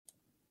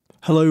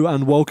Hello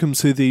and welcome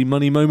to the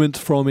Money Moment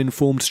from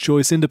Informed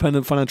Choice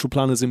Independent Financial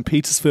Planners in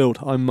Petersfield.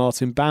 I'm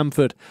Martin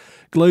Bamford.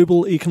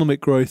 Global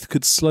economic growth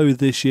could slow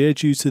this year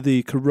due to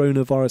the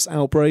coronavirus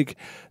outbreak.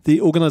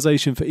 The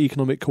Organisation for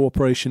Economic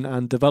Cooperation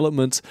and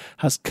Development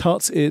has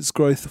cut its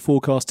growth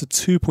forecast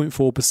to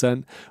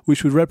 2.4%,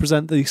 which would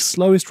represent the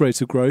slowest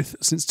rate of growth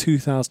since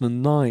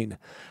 2009.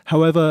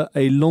 However,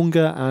 a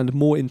longer and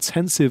more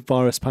intensive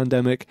virus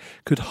pandemic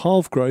could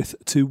halve growth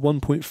to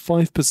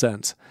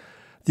 1.5%.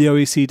 The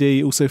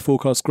OECD also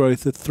forecasts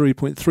growth of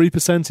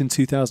 3.3% in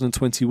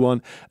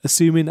 2021,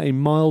 assuming a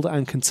mild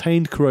and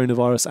contained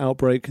coronavirus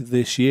outbreak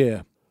this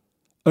year.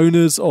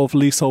 Owners of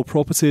leasehold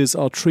properties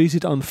are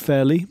treated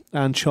unfairly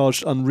and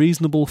charged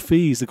unreasonable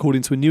fees,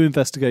 according to a new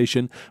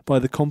investigation by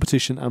the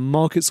Competition and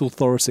Markets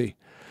Authority.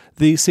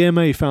 The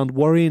CMA found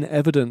worrying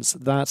evidence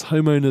that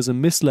homeowners are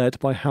misled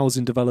by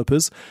housing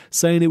developers,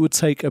 saying it would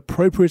take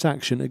appropriate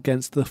action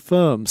against the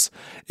firms.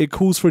 It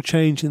calls for a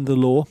change in the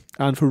law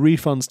and for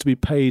refunds to be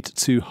paid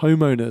to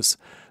homeowners.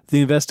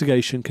 The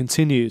investigation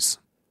continues.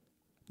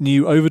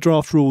 New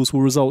overdraft rules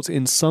will result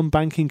in some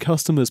banking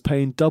customers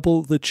paying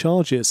double the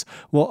charges,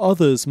 while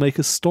others make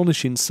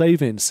astonishing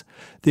savings.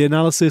 The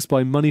analysis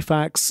by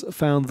Moneyfacts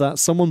found that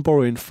someone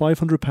borrowing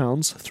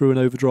 £500 through an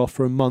overdraft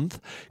for a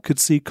month could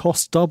see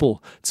costs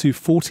double to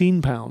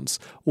 £14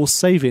 or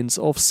savings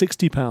of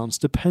 £60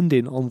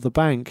 depending on the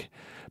bank.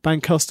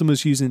 Bank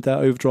customers using their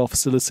overdraft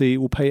facility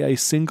will pay a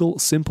single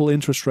simple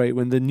interest rate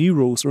when the new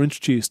rules are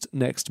introduced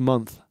next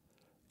month.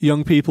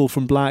 Young people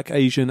from Black,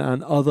 Asian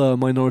and other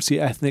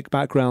minority ethnic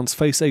backgrounds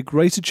face a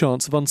greater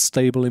chance of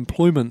unstable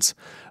employment.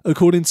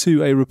 According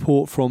to a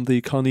report from the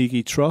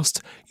Carnegie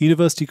Trust,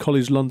 University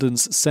College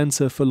London's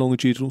Centre for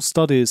Longitudinal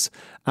Studies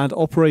and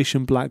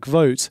Operation Black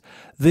Vote,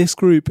 this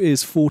group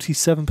is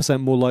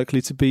 47% more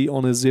likely to be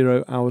on a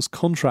 0 hours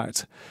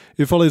contract.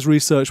 It follows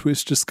research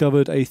which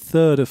discovered a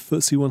third of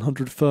FTSE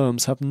 100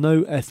 firms have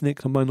no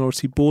ethnic and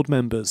minority board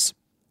members.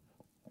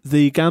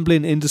 The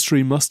gambling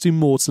industry must do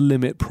more to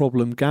limit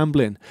problem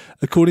gambling.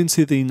 According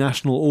to the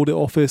National Audit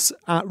Office,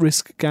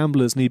 at-risk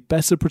gamblers need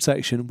better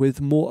protection with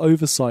more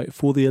oversight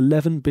for the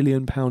 £11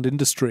 billion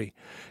industry.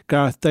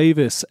 Gareth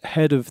Davis,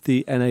 head of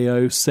the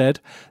NAO, said,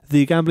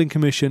 "The Gambling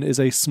Commission is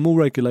a small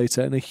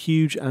regulator in a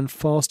huge and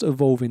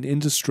fast-evolving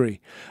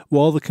industry.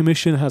 While the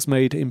Commission has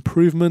made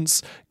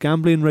improvements,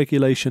 gambling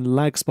regulation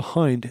lags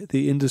behind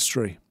the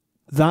industry."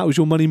 That was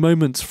your Money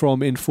Moment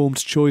from Informed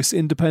Choice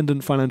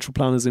Independent Financial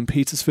Planners in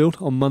Petersfield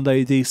on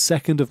Monday, the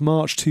 2nd of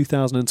March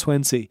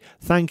 2020.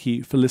 Thank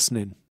you for listening.